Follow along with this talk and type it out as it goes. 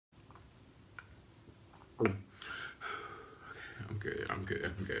good.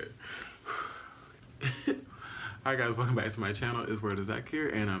 Hi guys, welcome back to my channel. It's Word is Zach here,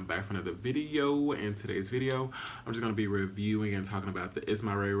 and I'm back for another video. In today's video, I'm just gonna be reviewing and talking about the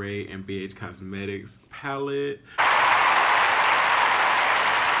ItsMyRayeRaye and BHCosmetics palette.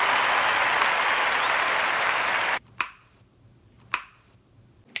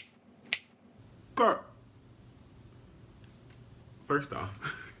 First off,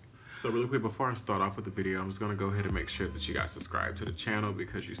 so really quick before I start off with the video, I'm just gonna go ahead and make sure that you guys subscribe to the channel,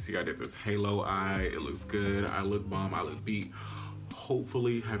 because you see I did this halo eye. It looks good. I look bomb. I look beat.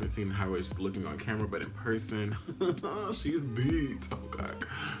 Hopefully, haven't seen how it's looking on camera, but in person, she's beat. Oh god,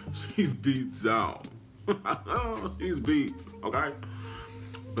 she's beat down. She's beat. Okay,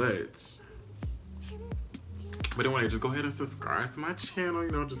 but anyway, just go ahead and subscribe to my channel.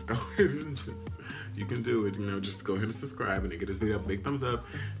 You know, just go ahead and you can do it. You know, just go ahead and subscribe and give this video a big thumbs up,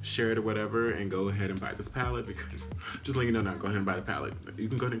 share it or whatever, and go ahead and buy this palette, because just letting you know now, go ahead and buy the palette. You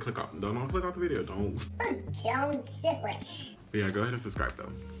can go ahead and click off. Don't click off the video. Don't do it. But yeah, go ahead and subscribe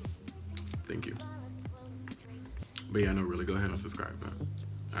though. Thank you. But yeah, no, really, go ahead and subscribe.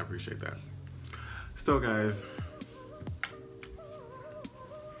 I appreciate that. So guys,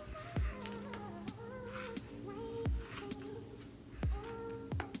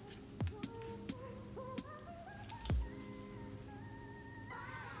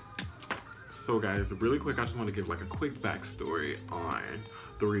 really quick, I just want to give like a quick backstory on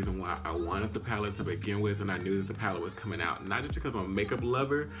the reason why I wanted the palette to begin with, and I knew that the palette was coming out, not just because I'm a makeup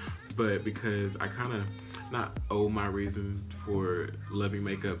lover, but because I kind of not owe my reason for loving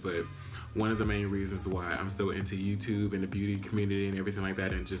makeup, but one of the main reasons why I'm so into YouTube and the beauty community and everything like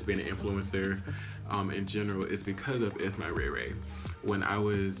that, and just being an influencer in general, is because of ItsMyRayeRaye. When I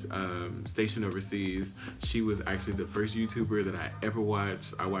was stationed overseas, she was actually the first YouTuber that I ever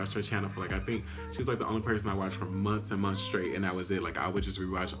watched. I watched her channel for like, I think she was like the only person I watched for months and months straight, and that was it. Like, I would just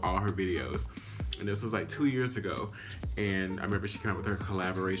rewatch all her videos. And this was like 2 years ago, and I remember she came out with her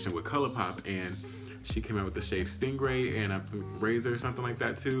collaboration with Colourpop, and she came out with the shade Stingraye and a razor or something like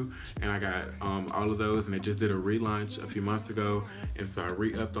that too. And I got all of those, and they just did a relaunch a few months ago, and so I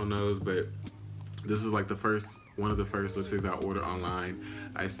re-upped on those. But this is like one of the first lipsticks I ordered online.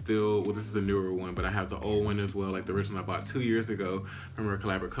 Well, this is a newer one, but I have the old one as well, like the original I bought 2 years ago from her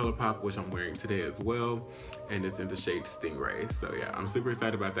collab with Colourpop, which I'm wearing today as well, and it's in the shade Stingraye. So yeah, I'm super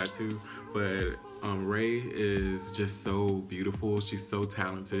excited about that too. But Raye is just so beautiful. She's so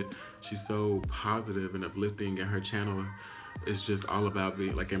talented. She's so positive and uplifting, and her channel is just all about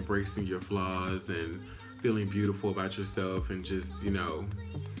being like embracing your flaws and feeling beautiful about yourself, and just, you know,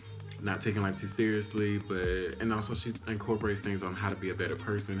 not taking life too seriously. And also she incorporates things on how to be a better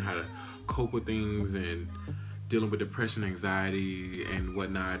person, how to cope with things, and dealing with depression, anxiety, and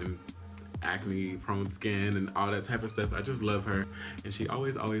whatnot, and acne prone skin and all that type of stuff. I just love her, and she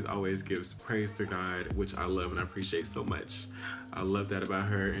always gives praise to God, which I love and I appreciate so much. I love that about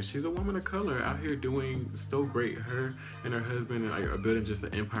her, and she's a woman of color out here doing so great. Her and her husband are building just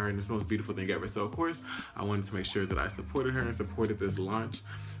an empire, and it's the most beautiful thing ever. So of course I wanted to make sure that I supported her and supported this launch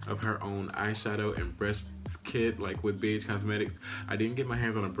of her own eyeshadow and brush kit, like with BHCosmetics. I didn't get my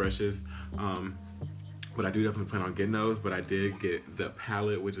hands on the brushes, but I do definitely plan on getting those. But I did get the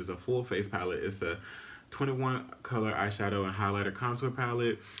palette, which is a full face palette. It's a 21 color eyeshadow and highlighter contour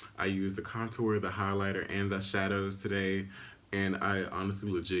palette. I used the contour, the highlighter, and the shadows today. And I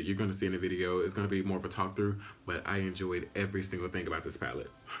honestly, legit, you're gonna see in the video, it's gonna be more of a talk through, but I enjoyed every single thing about this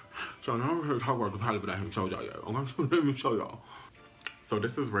palette. So I'm not gonna talk about the palette, but I haven't showed y'all yet. Okay, so let me show y'all. So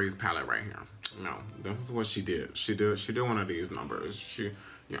this is Raye's palette right here. No, this is what she did. She did one of these numbers.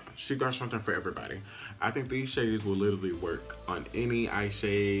 She got something for everybody. I think these shades will literally work on any eye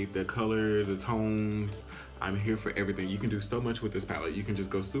shade, the color, the tones. I'm here for everything. You can do so much with this palette. You can just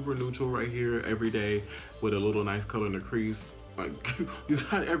go super neutral right here every day with a little nice color in the crease. Like, you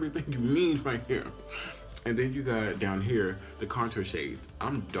got everything you need right here. And then you got down here the contour shades.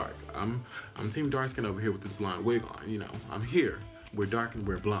 I'm dark. I'm team dark skin over here with this blonde wig on. You know, I'm here. We're dark and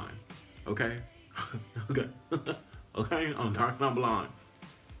we're blonde. Okay? Okay. Okay? I'm dark and I'm blonde.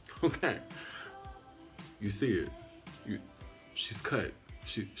 Okay. You see it. She's cut.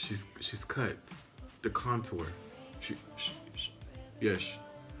 She's cut. The contour. Yes.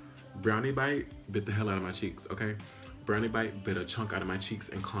 Brownie Bite bit the hell out of my cheeks, okay? Brownie Bite bit a chunk out of my cheeks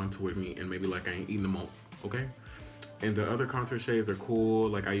and contoured me, and maybe like I ain't eaten a month, okay? And the other contour shades are cool.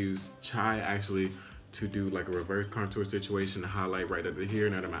 Like, I use Chai actually to do like a reverse contour situation to highlight right under here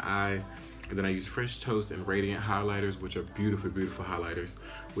and out of my eyes. And then I use French Toast and Radiant highlighters, which are beautiful, beautiful highlighters,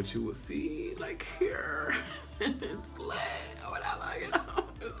 which you will see like here. It's lit, whatever, you know,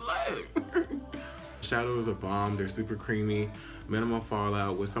 it's lit. shadows are bomb. They're super creamy, minimal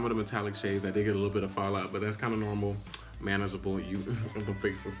fallout. With some of the metallic shades, I did get a little bit of fallout, but that's kind of normal, manageable. You, the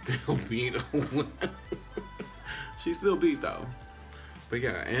face is still beat. She still beat though. But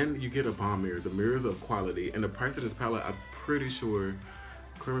yeah, and you get a bomb mirror. The mirrors are quality, and the price of this palette, I'm pretty sure,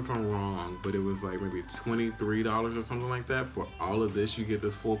 correct me if I'm wrong, but it was like maybe $23 or something like that. For all of this, you get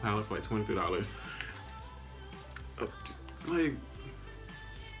this full palette for like $23.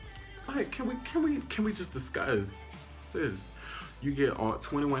 Like, can we just discuss this? You get all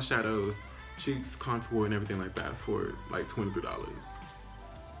 21 shadows, cheeks, contour, and everything like that for like $23.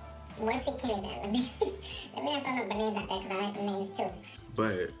 More if it came down. Let me not throw no bananas out there because I like the names too.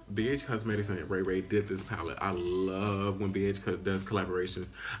 But BHCosmetics and Raye did this palette. I love when BH does collaborations.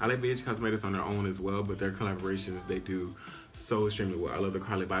 I like BHCosmetics on their own as well, but their collaborations, they do so extremely well. I love the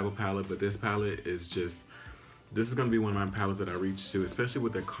Carly Bible palette, but this palette is just, this is gonna be one of my palettes that I reach to, especially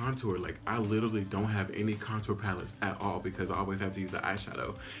with the contour. Like, I literally don't have any contour palettes at all because I always have to use the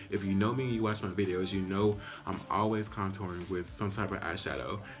eyeshadow. If you know me and you watch my videos, you know I'm always contouring with some type of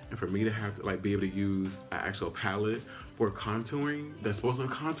eyeshadow. And for me to have to like be able to use an actual palette for contouring that's supposed to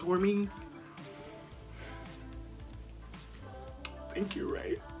contour me, thank you,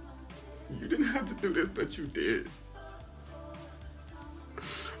 Raye. You didn't have to do this, but you did.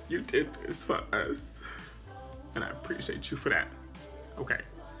 You did this for us. And I appreciate you for that. Okay.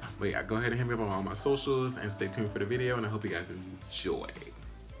 But yeah, go ahead and hit me up on all my socials and stay tuned for the video, and I hope you guys enjoy.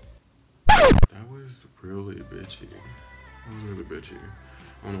 That was really bitchy. That was really bitchy.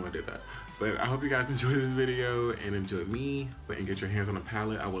 I don't know why I did that. But I hope you guys enjoy this video and enjoy me. But and get your hands on a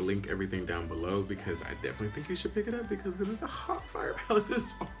palette. I will link everything down below because I definitely think you should pick it up because it is a hot fire palette.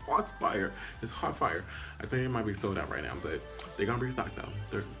 It's a hot fire. It's hot fire. I think it might be sold out right now, but they're gonna restock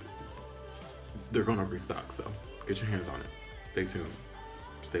though. They're gonna restock, so get your hands on it. Stay tuned.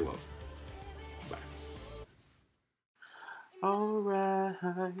 Stay woke. Bye. Alright,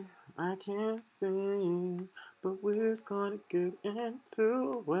 I can't sing, but we're gonna get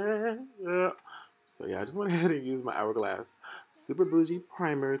into it. Yeah. So yeah, I just went ahead and used my Hourglass Super Bougie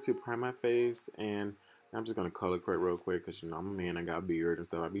Primer to prime my face, and I'm just gonna color correct real quick because you know I'm a man, I got a beard and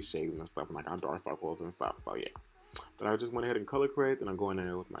stuff, I be shaving and stuff, and I got dark circles and stuff, so yeah. But I just went ahead and color correct, and I'm going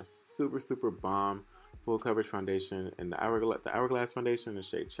in with my super bomb full coverage foundation and the Hourglass foundation in the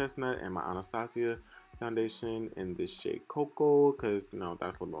shade Chestnut, and my Anastasia foundation in this shade Cocoa, because you know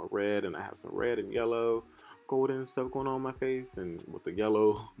that's a little more red, and I have some red and yellow golden stuff going on my face, and with the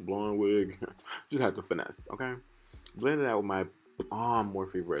yellow blonde wig, just have to finesse, okay? Blend it out with my bomb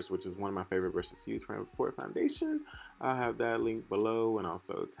Morphe brush, which is one of my favorite brushes to use for foundation. I'll have that link below, and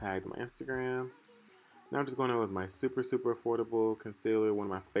also tagged my Instagram. Now I'm just going in with my super affordable concealer, one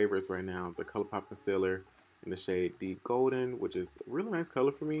of my favorites right now, the Colourpop concealer in the shade Deep Golden, which is a really nice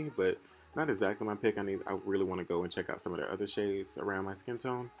color for me, but not exactly my pick. I really want to go and check out some of their other shades around my skin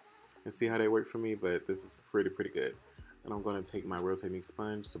tone and see how they work for me, but this is pretty good. And I'm going to take my Real Technique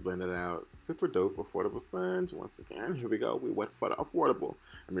sponge to blend it out. Super dope, affordable sponge. Once again, here we go. We went for the affordable.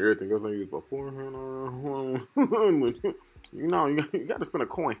 I mean, everything else I used beforehand. You know, you got to spend a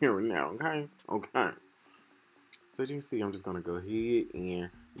coin here and there, okay? Okay. So as you can see, I'm just going to go ahead and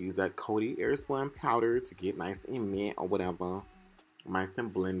use that Coty Airspun powder to get nice and matte or whatever. Nice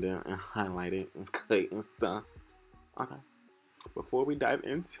and blend it and highlight it and cut and stuff. Okay. Before we dive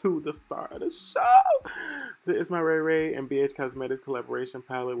into the star of the show, the ItsMyRayeRaye and BHCosmetics collaboration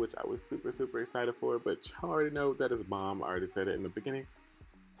palette, which I was super excited for, but you already know that is bomb. I already said it in the beginning.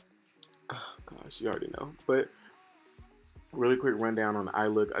 Oh gosh, you already know. But really quick rundown on the eye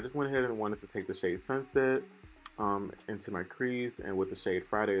look. I just went ahead and wanted to take the shade Sunset into my crease, and with the shade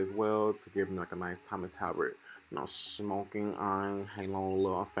Friday as well, to give me like a nice Thomas Halbert, you know, smoking eye, halo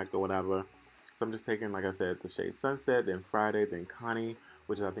little effect or whatever. So I'm just taking, like I said, the shade Sunset, then Friday, then Connie,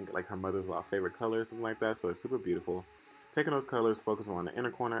 which is I think like her mother's favorite color, something like that. So it's super beautiful. Taking those colors, focusing on the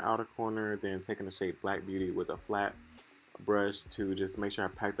inner corner, outer corner, then taking the shade Black Beauty with a flat brush to just make sure I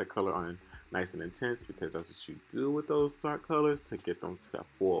pack that color on nice and intense, because that's what you do with those dark colors to get them to that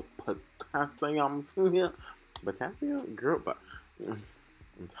full potassium. Potassium? Girl, but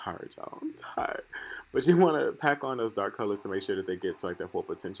I'm tired, y'all. I'm tired. But you want to pack on those dark colors to make sure that they get to like their full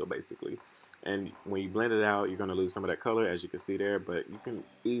potential, basically. And when you blend it out, you're going to lose some of that color, as you can see there. But you can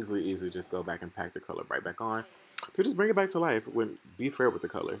easily just go back and pack the color right back on to just bring it back to life. Be fair with the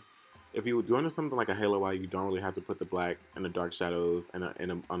color. If you were doing something like a halo eye, you don't really have to put the black and the dark shadows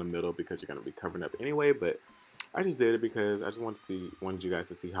on the middle, because you're going to be covering up anyway. But I just did it because I just wanted you guys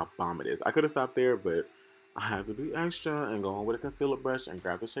to see how bomb it is. I could have stopped there, but I had to be extra and go on with a concealer brush and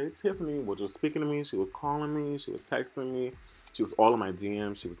grab the shade Tiffany, which was speaking to me. She was calling me. She was texting me. She was all in my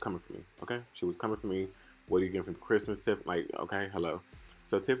DMs. She was coming for me, okay? She was coming for me. What are you getting from Christmas, Tiff? Like, okay, hello.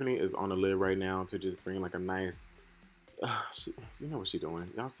 So Tiffany is on the lid right now to just bring like a nice, you know what she's doing.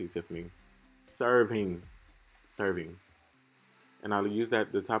 Y'all see Tiffany. Serving. And I'll use the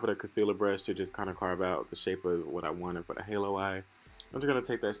top of the concealer brush to just kind of carve out the shape of what I wanted for the halo eye. I'm just going to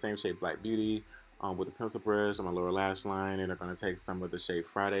take that same shade Black Beauty with a pencil brush on my lower lash line, and I'm going to take some of the shade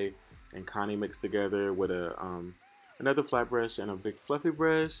Friday and Connie mixed together with a another flat brush and a big fluffy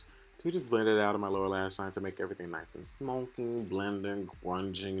brush to just blend it out of my lower lash line to make everything nice and smoking, blending,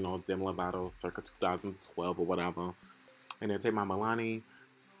 grunging, you know, Demi Lovato circa 2012 or whatever. And then take my Milani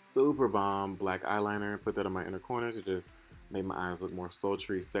super bomb black eyeliner and put that on my inner corners to just make my eyes look more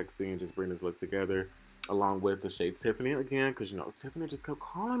sultry, sexy, and just bring this look together, along with the shade Tiffany again, because you know Tiffany just kept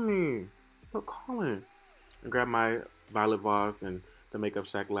calling me. She kept calling. And grab my Violet Voss and the Makeup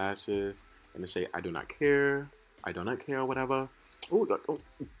Shack lashes in the shade I Do Not Care. I Do Not Care, whatever. Oh,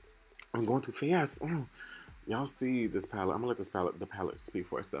 I'm going too fast. Y'all see this palette. I'm gonna let the palette speak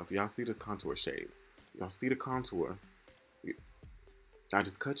for itself. Y'all see this contour shade. Y'all see the contour. I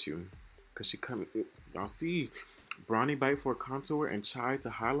just cut you because she cut me. Y'all see Brownie Bite for contour and Chai to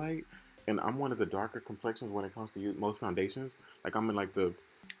highlight. And I'm one of the darker complexions when it comes to most foundations. Like I'm in like the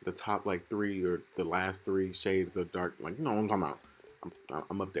top like 3 or the last 3 shades of dark. Like, you know what I'm talking about.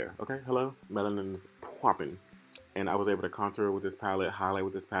 I'm up there. Okay, hello? Melanin's popping. And I was able to contour with this palette, highlight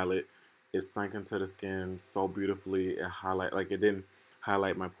with this palette. It sank into the skin so beautifully. It didn't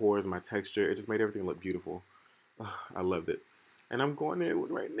highlight my pores, my texture. It just made everything look beautiful. I loved it. And I'm going in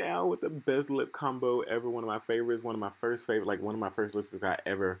right now with the best lip combo ever. One of my favorites, one of my first lipsticks I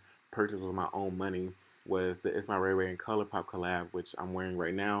ever purchased with my own money was the ItsMyRayeRaye and Colourpop collab, which I'm wearing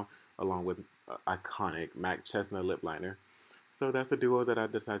right now, along with iconic MAC Chestnut lip liner. So that's the duo that I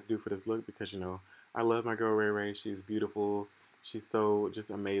decided to do for this look because, you know, I love my girl Raye Raye. She's beautiful. She's so just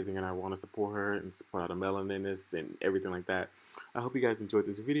amazing, and I want to support her and support all the melaninists and everything like that. I hope you guys enjoyed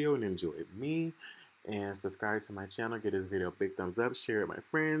this video and enjoyed me. And subscribe to my channel. Give this video a big thumbs up. Share it with my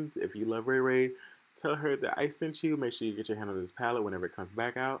friends. If you love Raye Raye, tell her that I sent you. Make sure you get your hand on this palette whenever it comes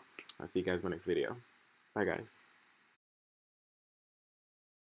back out. I'll see you guys in my next video. Bye, guys.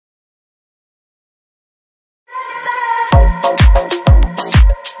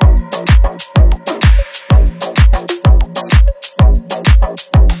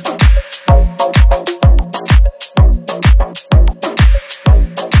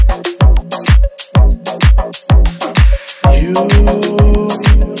 You